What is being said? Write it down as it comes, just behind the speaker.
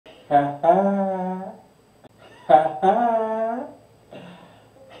Ahaaaaaa. Ahaaaaaa.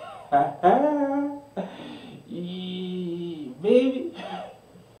 Ahaaaaaa. Baby.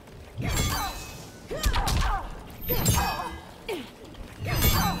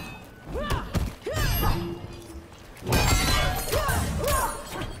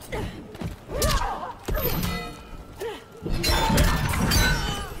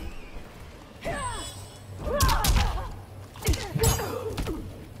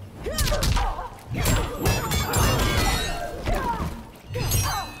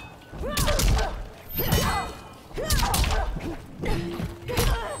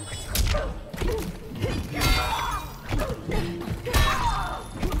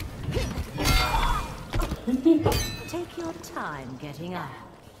 Take your time getting up.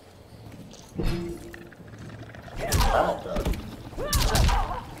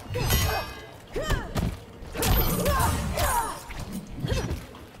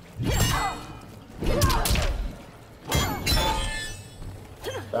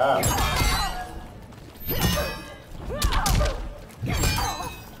 Stop.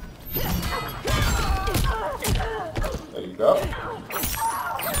 There you go.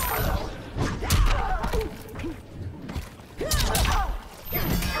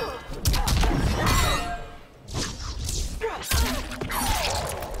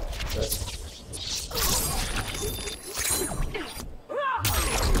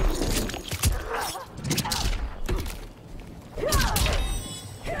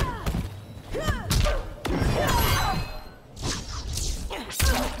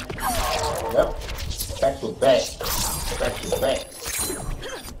 Yep. Back to back. Back to back.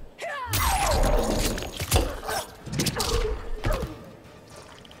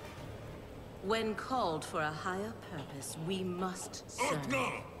 When called for a higher purpose, we must serve.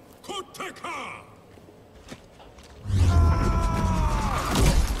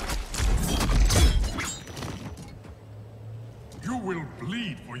 You will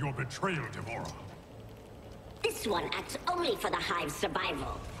bleed for your betrayal, Devora. This one acts only for the Hive's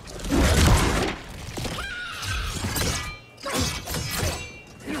survival.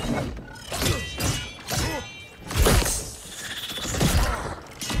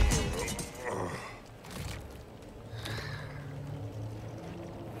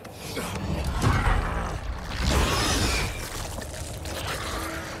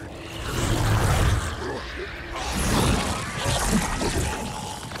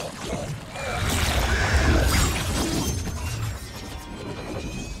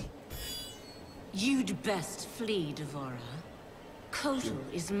 You'd best flee, Devora. Kotal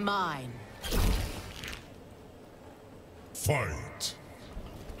is mine. Fight.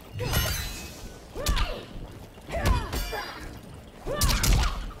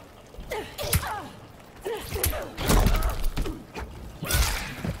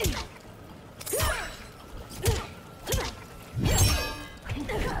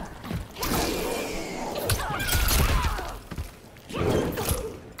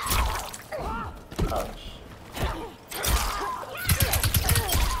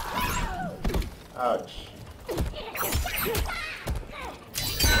 Ouch. Oh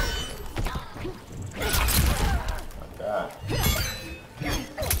God.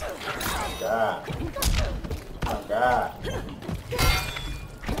 Oh God. Oh God.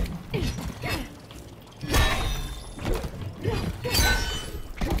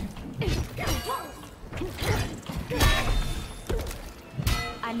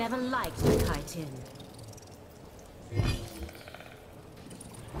 I never liked the Kaitin.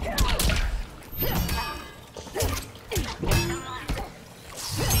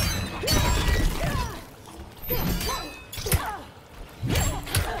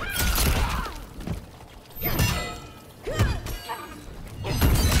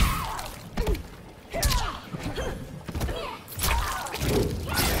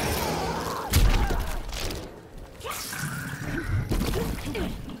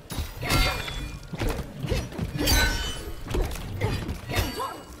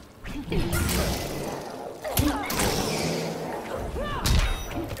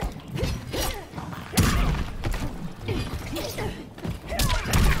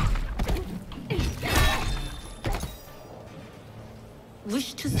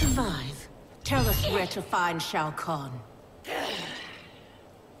 Wish to survive? Tell us where to find Shao Kahn.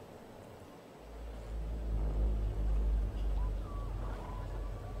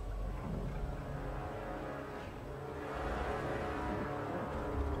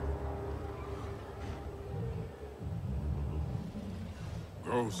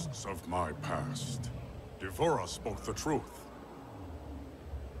 Ghosts of my past. Devora spoke the truth.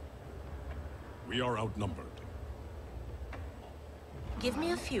 We are outnumbered. Give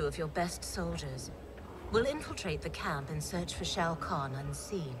me a few of your best soldiers. We'll infiltrate the camp and search for Shao Kahn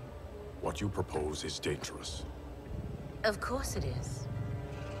unseen. What you propose is dangerous. Of course it is.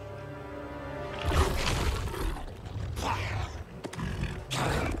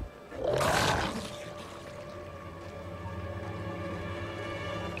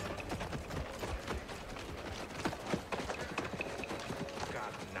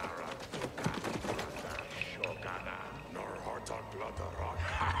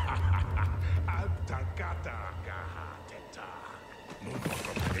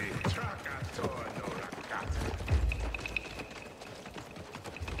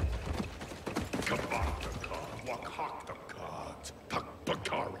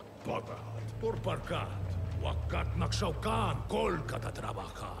 Shaukan Kolkata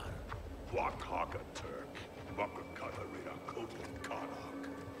trabajar. Wakhaga Turk, Wakakata Rira Kotlin Kanak.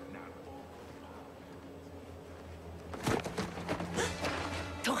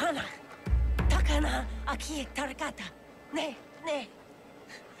 Tohana, Takana, Aki Tarakata. Ne.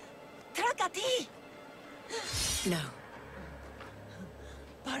 Trakati! No.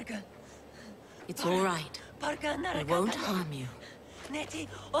 Parga. It's all right. Parga Narakata. We won't harm you. Neti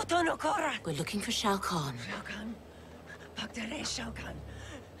Otonokora. We're looking for Shao Kahn. Shao Kahn. Bagdare Shao Kahn.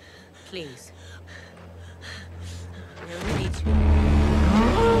 Please. We only need to.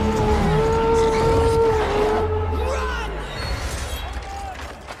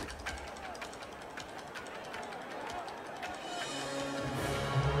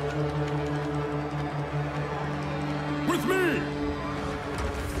 With me!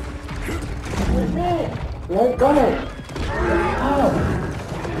 With me! Let's go!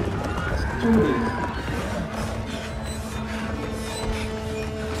 Let's do this.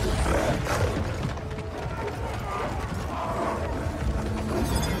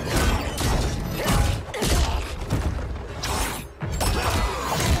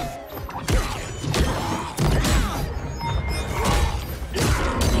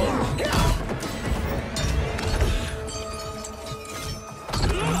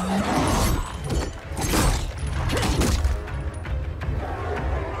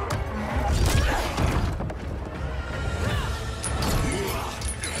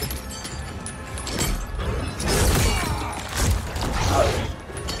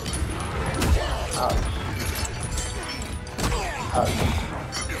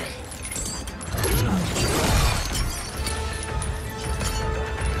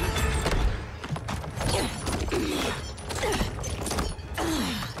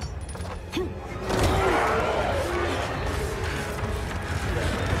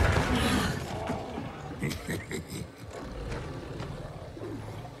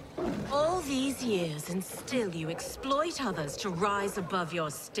 All these years, and still you exploit others to rise above your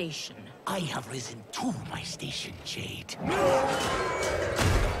station. I have risen to my station, Jade.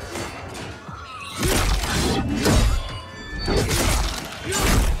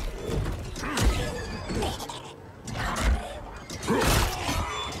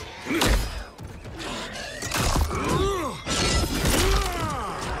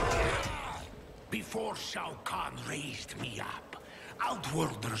 Before Shao Kahn raised me up,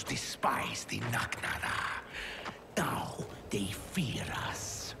 Outworlders despised the Naknada. Now they fear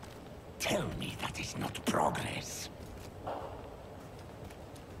us. Tell me that is not progress.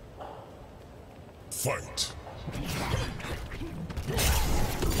 Fight!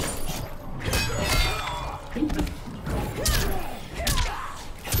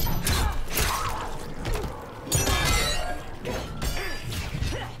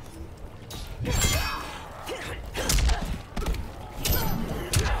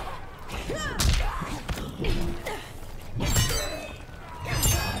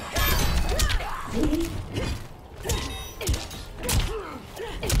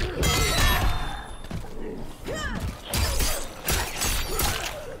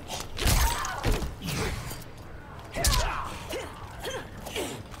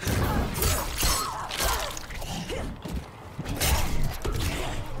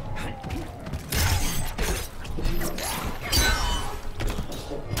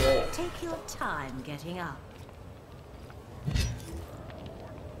 Take your time getting up.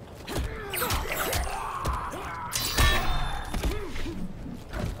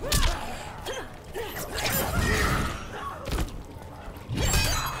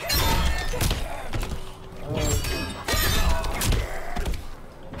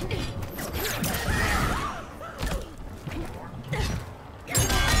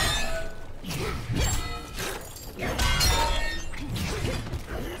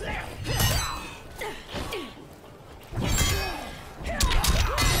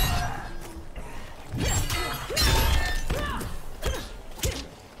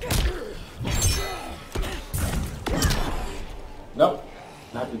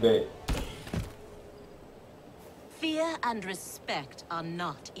 back. Fear and respect are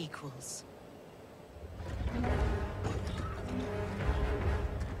not equals.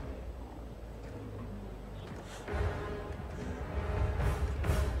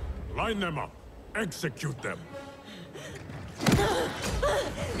 Line them up. Execute them.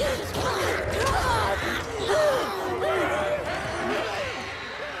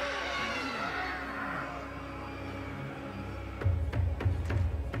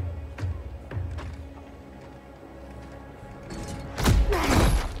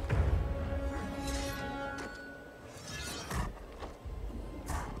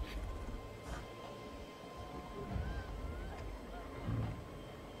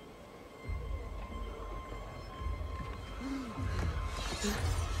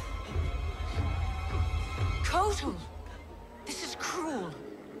 Kotal! This is cruel.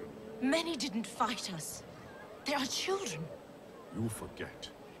 Many didn't fight us. They are children. You forget.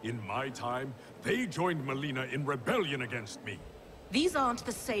 In my time, they joined Melina in rebellion against me. These aren't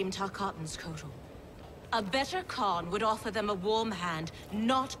the same Tarkatans, Kotal. A better Khan would offer them a warm hand,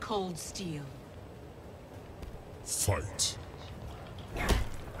 not cold steel. Fight.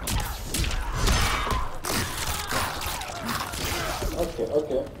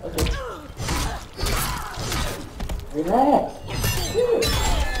 Okay. Relax. Dude,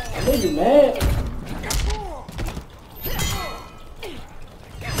 I know you're mad.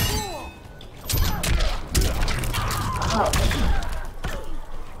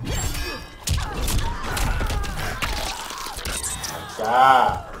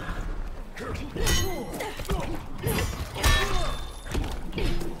 God.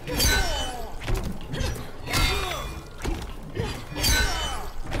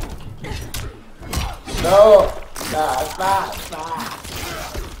 No! Stop!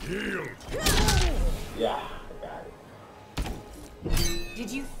 Heal. Yeah, I got it. Did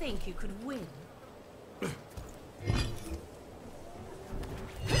you think you could win?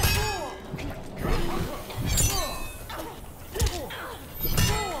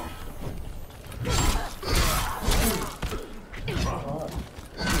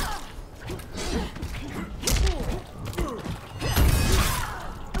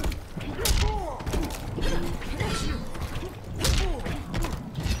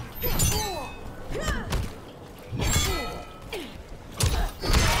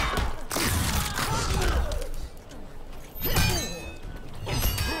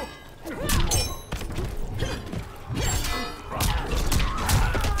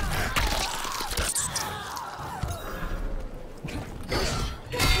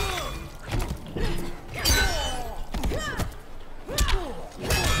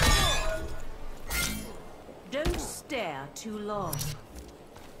 Too long.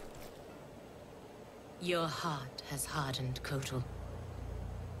 Your heart has hardened, Kotal.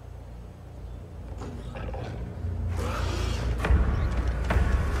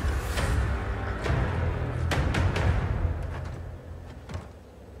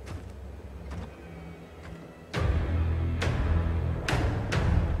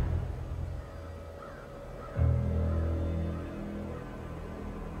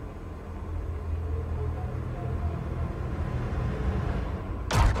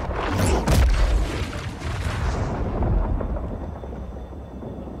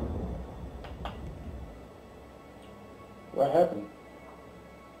 What happened?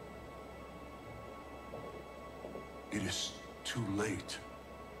 It is too late.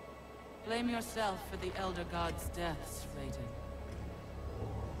 Blame yourself for the Elder God's deaths, Raiden.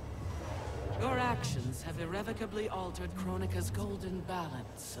 Your actions have irrevocably altered Kronika's golden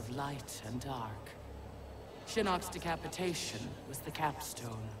balance of light and dark. Shinnok's decapitation was the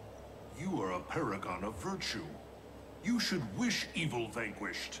capstone. You are a paragon of virtue. You should wish evil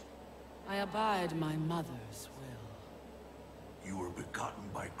vanquished. I abide my mother's will. You were begotten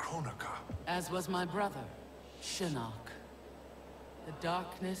by Kronika. As was my brother, Shinnok. The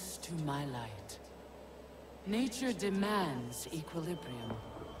darkness to my light. Nature demands equilibrium.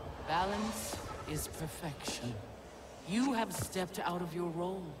 Balance is perfection. You have stepped out of your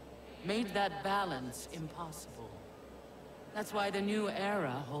role, made that balance impossible. That's why the new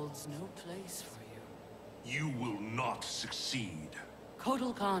era holds no place for you. You will not succeed.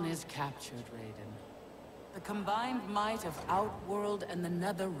 Kotal Khan is captured, Raiden. The combined might of Outworld and the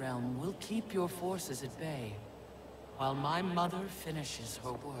Netherrealm will keep your forces at bay, while my mother finishes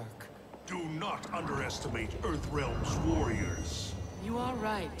her work. Do not underestimate Earthrealm's warriors. You are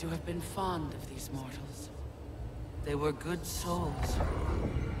right to have been fond of these mortals. They were good souls.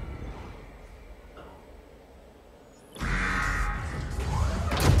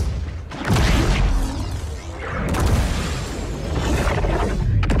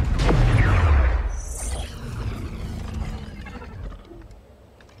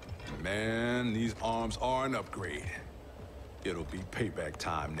 are an upgrade. It'll be payback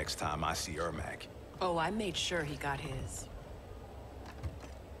time next time I see Ermac. Oh, I made sure he got his.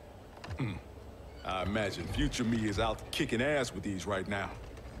 I imagine future me is out kicking ass with these right now.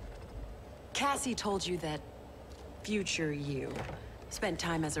 Cassie told you that future you spent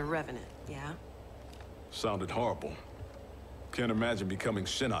time as a revenant, yeah? Sounded horrible. Can't imagine becoming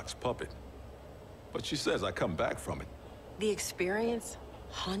Shinnok's puppet. But she says I come back from it. The experience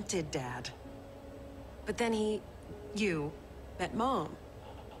haunted Dad. But then you, met Mom.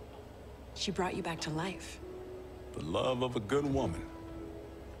 She brought you back to life. The love of a good woman.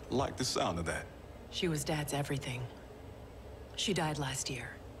 Like the sound of that. She was Dad's everything. She died last year.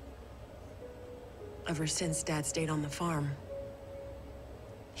 Ever since Dad stayed on the farm,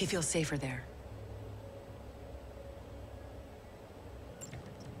 he feels safer there.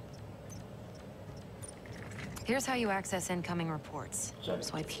 Here's how you access incoming reports.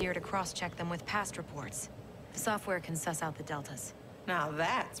 Swipe here to cross-check them with past reports. The software can suss out the deltas. Now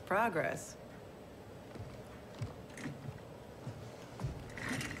that's progress.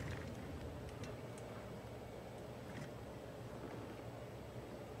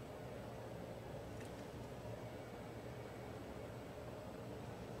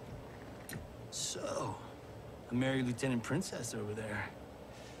 So, a married Lieutenant Princess over there.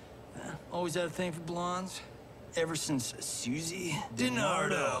 Always had a thing for blondes. Ever since Susie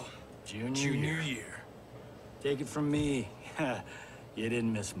DiNardo, Junior year. Take it from me, you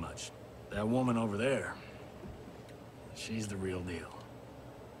didn't miss much. That woman over there, she's the real deal.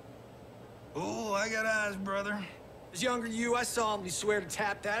 Oh, I got eyes, brother. As younger you, I solemnly swear to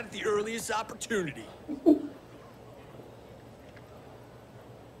tap that at the earliest opportunity.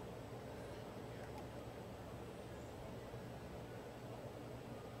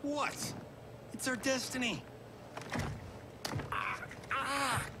 What? It's our destiny.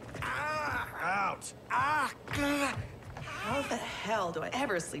 Out. How the hell do I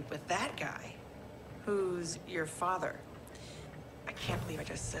ever sleep with that guy? Who's your father? I can't believe I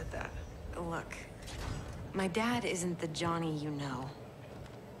just said that. Look, my dad isn't the Johnny you know.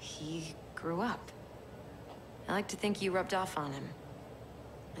 He grew up. I like to think you rubbed off on him.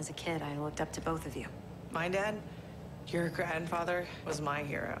 As a kid, I looked up to both of you. My dad, your grandfather, was my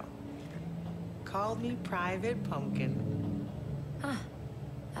hero. Called me Private Pumpkin. Huh.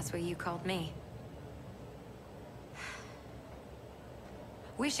 That's what you called me.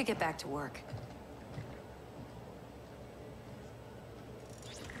 We should get back to work.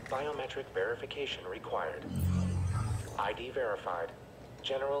 Biometric verification required. ID verified.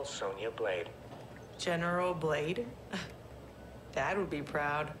 General Sonia Blade. General Blade? Dad would be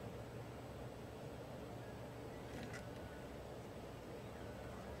proud.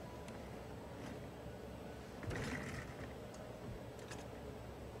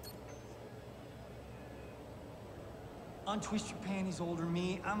 Untwist your panties, older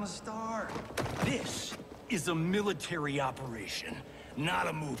me. I'm a star. This is a military operation, not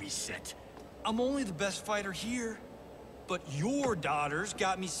a movie set. I'm only the best fighter here, but your daughter's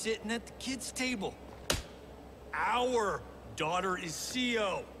got me sitting at the kids' table. Our daughter is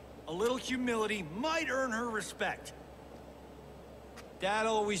CO. A little humility might earn her respect. Dad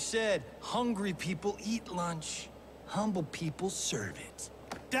always said, hungry people eat lunch, humble people serve it.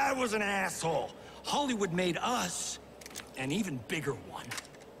 Dad was an asshole. Hollywood made us an even bigger one.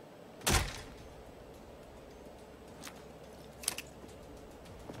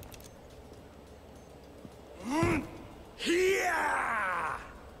 Yeah!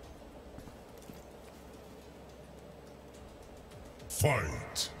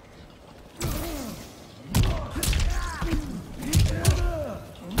 Fight!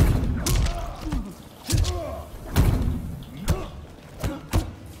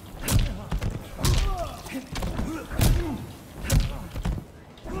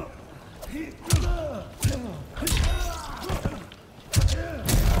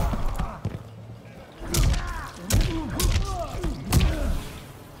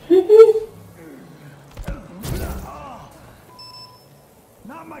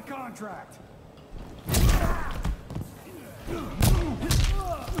 Not my contract.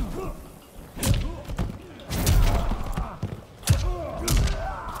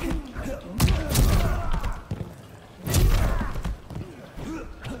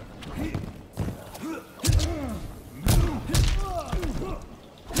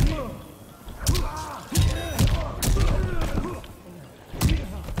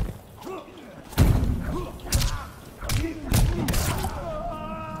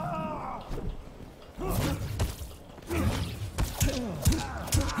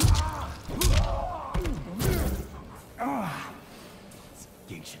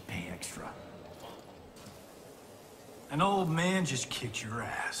 man just kicked your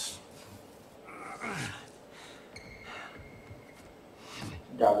ass.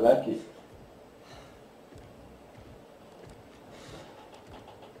 Got lucky.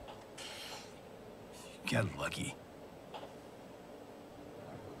 Got lucky.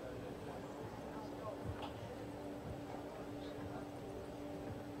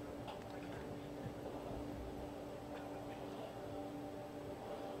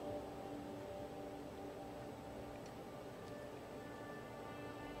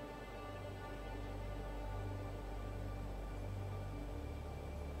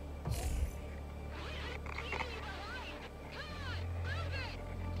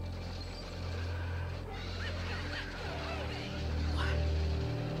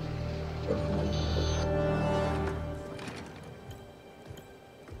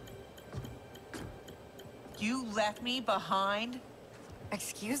 You left me behind?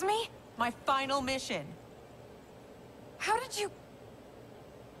 Excuse me? My final mission. How did you...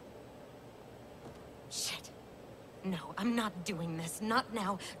 Shit. No, I'm not doing this. Not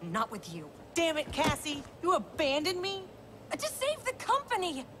now. Not with you. Damn it, Cassie! You abandoned me? To save the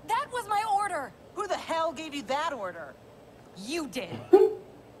company! That was my order! Who the hell gave you that order? You did.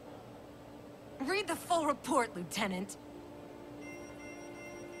 Read the full report, Lieutenant.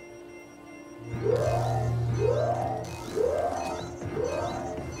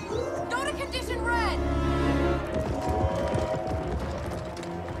 Go to condition red!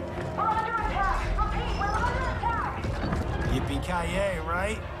 We're under attack! Repeat, we're under attack! Yippee-ki-yay,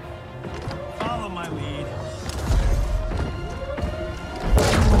 right? Follow my lead.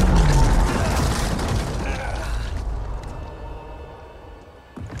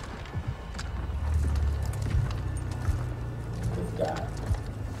 This guy.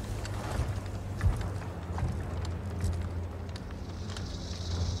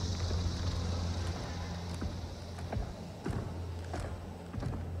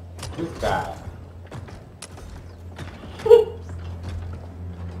 This guy.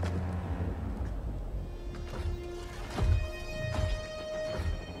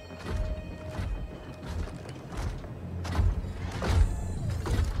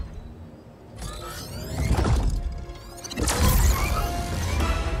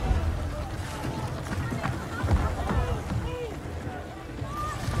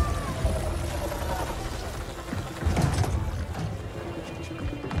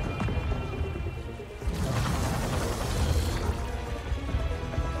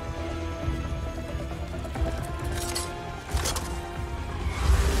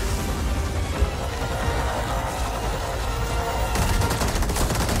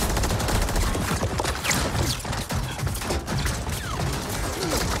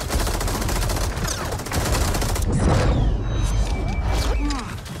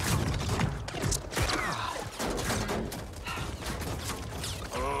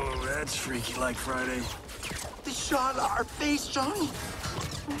 That's freaky like Friday. They shot our face, Johnny.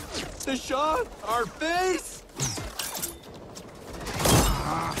 They shot our face.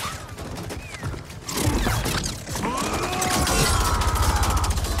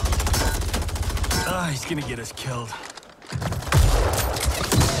 Ah, he's gonna get us killed.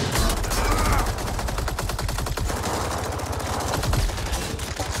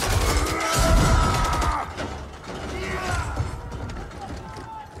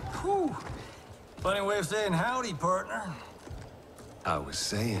 Whew. Funny way of saying howdy, partner. I was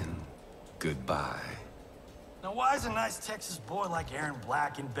saying goodbye. Now, why is a nice Texas boy like Aaron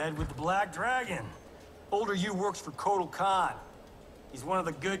Black in bed with the Black Dragon? Older you works for Kotal Khan. He's one of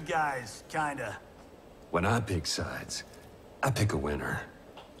the good guys, kinda. When I pick sides, I pick a winner.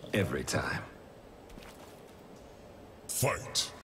 Every time. Fight!